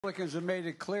Republicans have made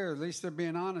it clear, at least they're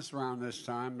being honest around this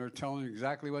time. They're telling you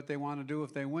exactly what they want to do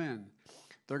if they win.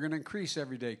 They're going to increase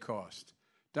everyday cost.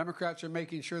 Democrats are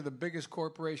making sure the biggest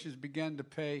corporations begin to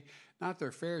pay not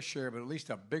their fair share, but at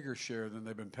least a bigger share than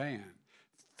they've been paying.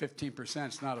 15%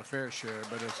 is not a fair share,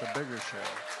 but it's a bigger share.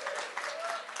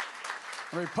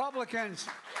 Republicans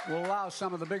will allow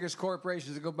some of the biggest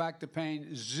corporations to go back to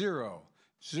paying zero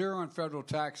in federal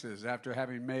taxes after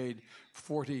having made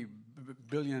 $40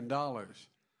 billion,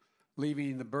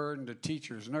 leaving the burden to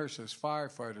teachers, nurses,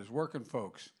 firefighters, working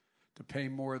folks to pay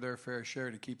more of their fair share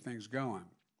to keep things going.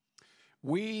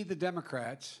 We, the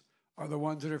Democrats, are the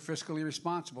ones that are fiscally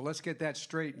responsible. Let's get that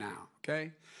straight now,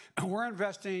 okay? And we're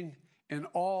investing in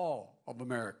all of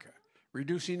America,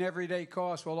 reducing everyday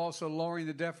costs while also lowering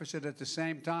the deficit at the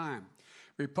same time.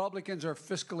 Republicans are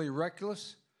fiscally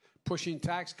reckless, pushing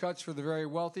tax cuts for the very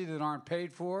wealthy that aren't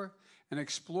paid for, and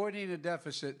exploiting a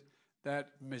deficit that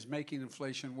is making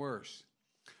inflation worse.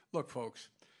 Look, folks,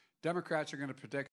 Democrats are going to protect